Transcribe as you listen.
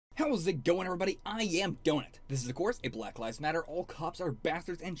How's it going, everybody? I am Donut. This is, of course, a Black Lives Matter, all cops are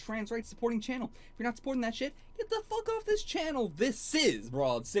bastards, and trans rights supporting channel. If you're not supporting that shit, get the fuck off this channel. This is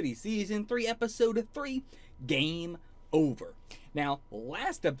Broad City Season 3, Episode 3, Game Over. Now,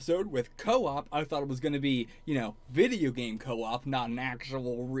 last episode with co-op, I thought it was going to be, video game co-op, not an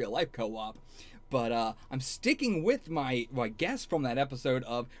actual real-life co-op. But I'm sticking with my guess from that episode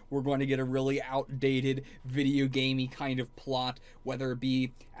of we're going to get a really outdated video gamey kind of plot, whether it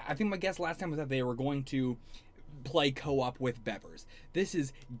be, I think my guess last time was that they were going to play co-op with Bevers. This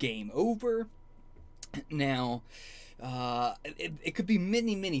is Game Over. Now, it could be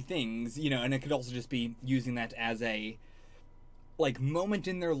many things, and it could also just be using that as a, moment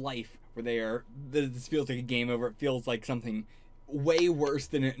in their life where this feels like a game over. It feels like something way worse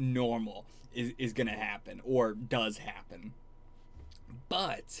than normal is gonna happen, or does happen.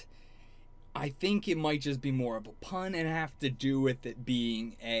 But I think it might just be more of a pun and have to do with it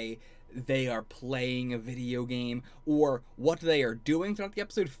being they are playing a video game, or what they are doing throughout the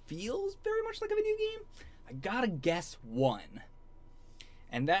episode feels very much like a video game. I gotta guess one.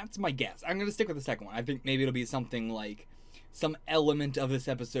 And that's my guess. I'm gonna stick with the second one. I think maybe it'll be something like some element of this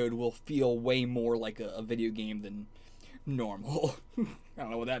episode will feel way more like a video game than normal. I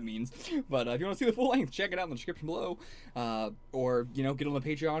don't know what that means, but if you want to see the full length, check it out in the description below, or get on the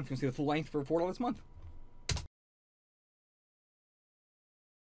Patreon if you want to see the full length for $4 this month.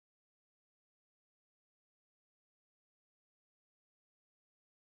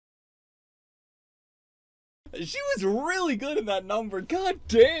 She was really good in that number. God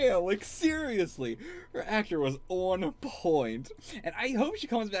damn, seriously. Her actor was on point. And I hope she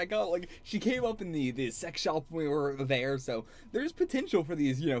comes back up. She came up in the sex shop when we were there, so there's potential for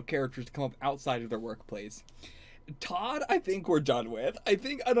these, characters to come up outside of their workplace. Todd, I think we're done with. I'm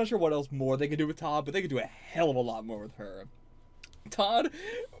not sure what else more they could do with Todd, but they could do a hell of a lot more with her. Todd,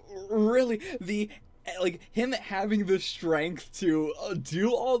 really, him having the strength to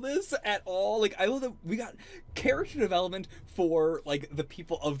do all this at all. I love that we got character development for, the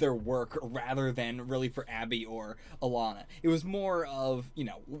people of their work rather than really for Abby or Alana. It was more of,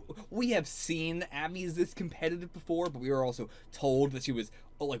 we have seen Abby's this competitive before, but we were also told that she was,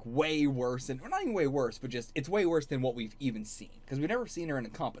 way worse, or not even way worse, but just, it's way worse than what we've even seen. Because we've never seen her in a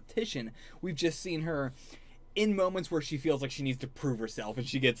competition. We've just seen her in moments where she feels like she needs to prove herself, and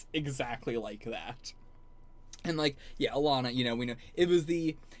she gets exactly like that. And Alana, we know it was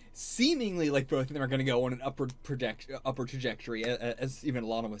the seemingly both of them are going to go on an upward trajectory, as even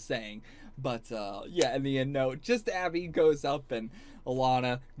Alana was saying. But yeah, in the end, no, just Abby goes up and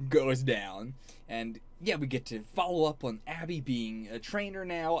Alana goes down. And yeah, we get to follow up on Abby being a trainer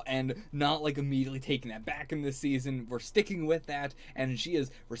now, and not immediately taking that back in this season. We're sticking with that, and she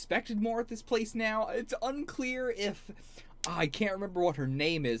is respected more at this place now. It's unclear if, I can't remember what her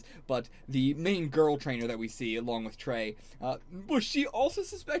name is, but the main girl trainer that we see along with Trey, was she also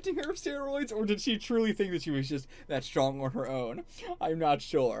suspecting her of steroids, or did she truly think that she was just that strong on her own? I'm not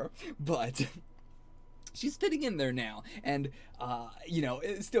sure, but she's fitting in there now, and,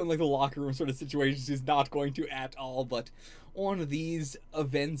 it's still in the locker room sort of situation. She's not going to at all, but on these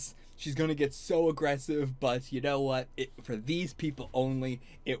events, she's going to get so aggressive, but you know what? For these people only,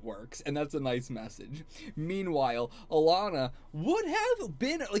 it works, and that's a nice message. Meanwhile, Alana would have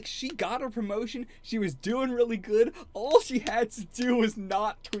been, she got her promotion, she was doing really good, all she had to do was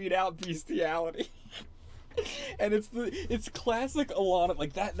not tweet out bestiality. And it's classic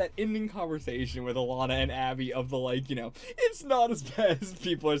Alana, that ending conversation with Alana and Abby of the, it's not as bad as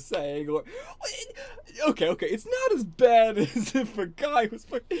people are saying, or, okay, it's not as bad as if a guy was,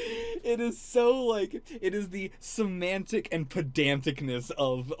 it is so, it is the semantic and pedanticness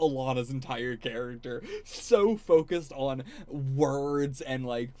of Alana's entire character, so focused on words and,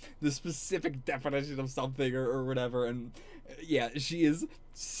 the specific definition of something or whatever, and, yeah, she is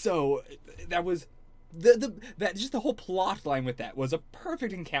so, that was, just the whole plot line with that was a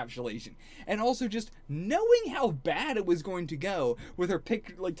perfect encapsulation, and also just knowing how bad it was going to go with her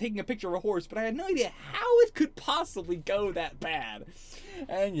taking a picture of a horse, but I had no idea how it could possibly go that bad,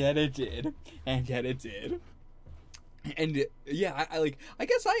 and yet it did, And yeah, I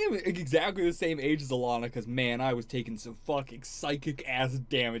guess I am exactly the same age as Alana, because man, I was taking some fucking psychic ass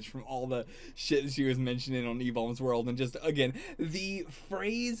damage from all the shit she was mentioning on Evolve's World, and just, again, the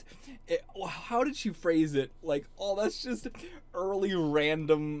phrase, how did she phrase it? Oh, that's just early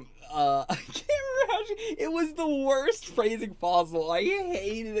random, I can't remember how it was the worst phrasing possible. I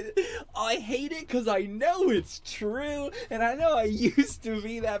hated it. I hate it because I know it's true, and I know I used to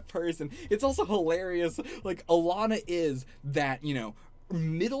be that person. It's also hilarious, Alana is that,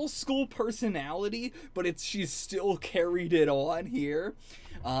 middle school personality, but she's still carried it on here.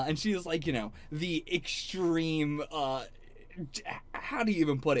 And she is like, you know, the extreme, how do you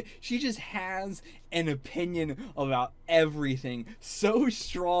even put it? She just has an opinion about everything so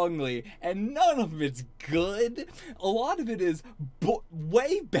strongly, and none of it's good. A lot of it is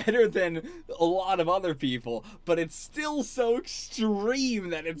way better than a lot of other people, but it's still so extreme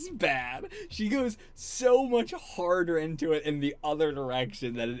that it's bad. She goes so much harder into it in the other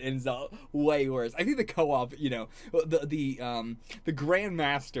direction that it ends up way worse. I think the co-op, you know, the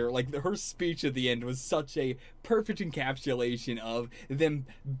Grandmaster, like her speech at the end was such a perfect encapsulation of them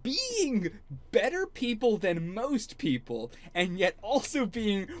being better people than most people, and yet also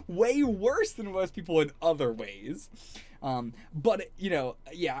being way worse than most people in other ways. But, you know,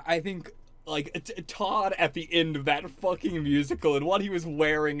 yeah, I think, like, Todd at the end of that fucking musical and what he was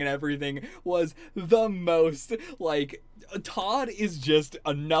wearing and everything was the most, like, Todd is just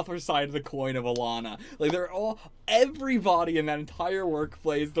another side of the coin of Alana. Like, they're all, everybody in that entire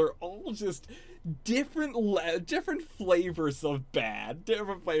workplace, they're all just different flavors of bad,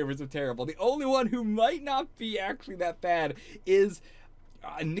 different flavors of terrible. The only one who might not be actually that bad is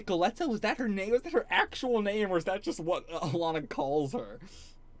Nicoletta. Was that her name? Was that her actual name, or is that just what Alana calls her?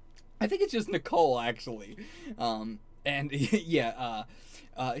 I think it's just Nicole, actually. And yeah,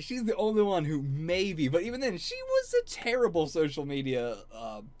 she's the only one who maybe, but even then, she was a terrible social media.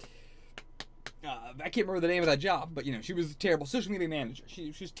 I can't remember the name of that job, but, you know, she was a terrible social media manager.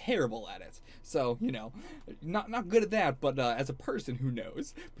 She's terrible at it. So, you know, not good at that, but as a person, who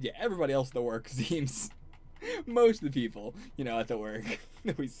knows? But yeah, everybody else at the work seems, most of the people, you know, at the work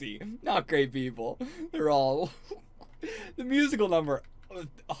that we see, not great people. They're all, the musical number,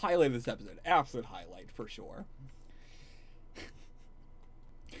 highlight of this episode, absolute highlight for sure.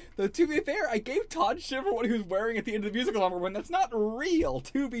 Though, to be fair, I gave Todd shit for what he was wearing at the end of the musical number when that's not real,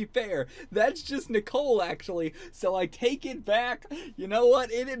 to be fair. That's just Nicole, actually, so I take it back. You know what?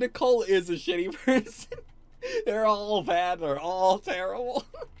 Nicole is a shitty person. They're all bad. They're all terrible.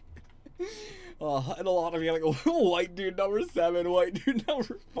 And a lot of you like, white dude number 7, white dude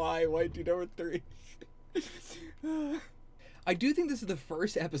number 5, white dude number 3. I do think this is the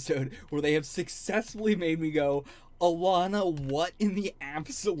first episode where they have successfully made me go, Alana, what in the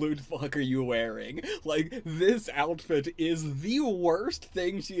absolute fuck are you wearing? Like, this outfit is the worst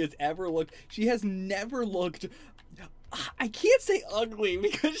thing she has ever looked. She has never looked, I can't say ugly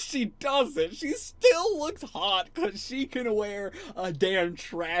because she doesn't. She still looks hot because she can wear a damn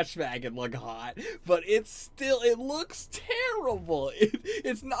trash bag and look hot. But it's still, it looks terrible.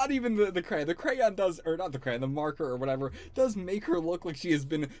 It's not even the crayon. The crayon does, or not the crayon, the marker or whatever, does make her look like she has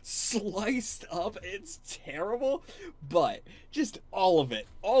been sliced up. It's terrible. But just all of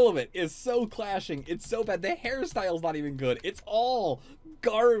it is so clashing. It's so bad. The hairstyle's not even good. It's all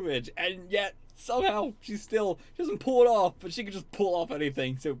garbage. And yet, somehow she doesn't pull it off, but she can just pull off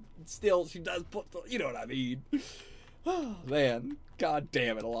anything. So still, she does put, you know what I mean. Oh, man. God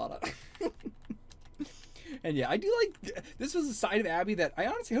damn it, Alana. And yeah, I do like, this was a side of Abby that I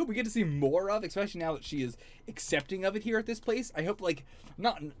honestly hope we get to see more of, especially now that she is accepting of it here at this place. I hope, like,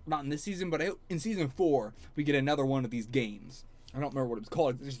 not in this season, but I hope in season 4 we get another one of these games. I don't remember what it was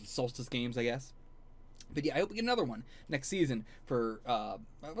called. It's just the Solstice games, I guess. But yeah, I hope we get another one next season for,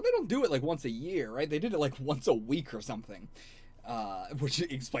 but they don't do it like once a year, right? They did it like once a week or something, which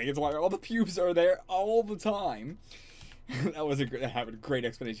explains why all the pubes are there all the time. I have a great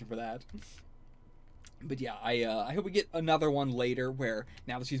explanation for that. But yeah, I hope we get another one later where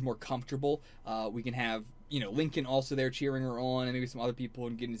now that she's more comfortable, we can have, you know, Lincoln also there cheering her on, and maybe some other people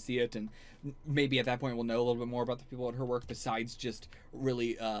and getting to see it, and maybe at that point we'll know a little bit more about the people at her work besides just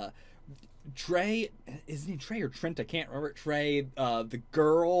really, Trey, is he Trey or Trent? I can't remember. Trey, the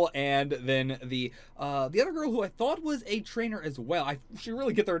girl, and then the other girl who I thought was a trainer as well. I should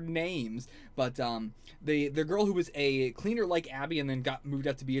really get their names, but the girl who was a cleaner like Abby and then got moved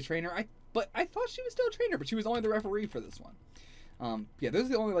up to be a trainer. But I thought she was still a trainer, but she was only the referee for this one. Yeah, those are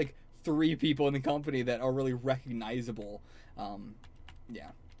the only like 3 people in the company that are really recognizable.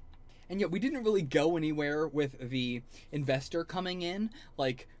 Yeah. And yet we didn't really go anywhere with the investor coming in.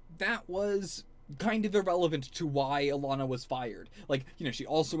 Like, that was kind of irrelevant to why Alana was fired. Like, you know, she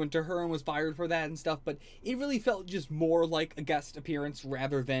also went to her and was fired for that and stuff, but it really felt just more like a guest appearance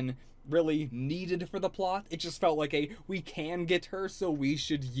rather than really needed for the plot. It just felt like a, we can get her, so we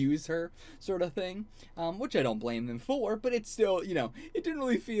should use her sort of thing, which I don't blame them for, but it's still, you know, it didn't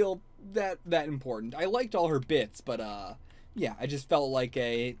really feel that important. I liked all her bits, but, yeah, I just felt like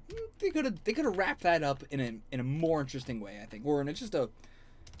they could have wrapped that up in a more interesting way, I think, or in just a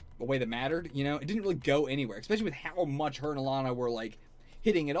way that mattered, you know? It didn't really go anywhere, especially with how much her and Alana were, like,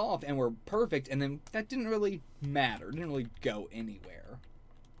 hitting it off and were perfect, and then that didn't really matter. It didn't really go anywhere.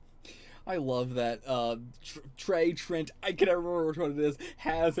 I love that Trey Trent, I can never remember which one it is,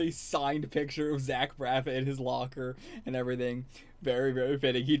 has a signed picture of Zach Braff in his locker and everything. Very, very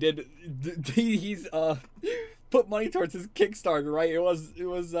fitting. He's put money towards his Kickstarter, right? It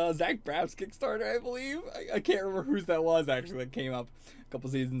was Zach Braff's Kickstarter, I believe. I can't remember whose that was, actually, that came up a couple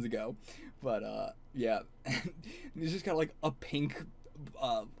seasons ago. But yeah, he's just got like a pink,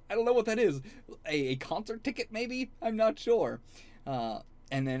 I don't know what that is, a concert ticket maybe? I'm not sure.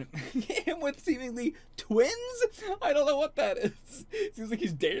 And then him with seemingly twins? I don't know what that is. Seems like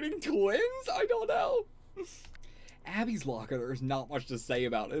he's dating twins? I don't know. Abby's locker, there's not much to say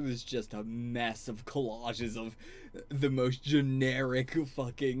about. It is just a mess of collages of the most generic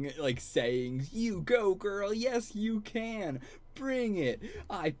fucking, like, sayings. You go, girl. Yes, you can. Bring it.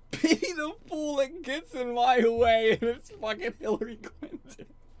 I pity the fool that gets in my way. And it's fucking Hillary Clinton.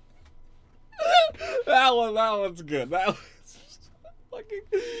 that one's good. That was fucking...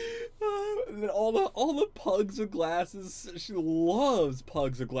 and then all the pugs with glasses. She loves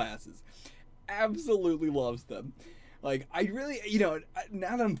pugs with glasses. Absolutely loves them. Like, I really,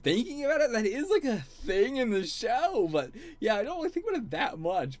 now that I'm thinking about it, that is like a thing in the show. But yeah, I don't really think about it that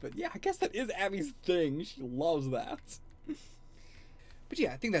much. But yeah, I guess that is Abby's thing. She loves that. But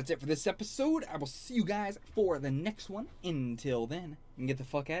yeah, I think that's it for this episode. I will see you guys for the next one. Until then, get the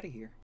fuck out of here.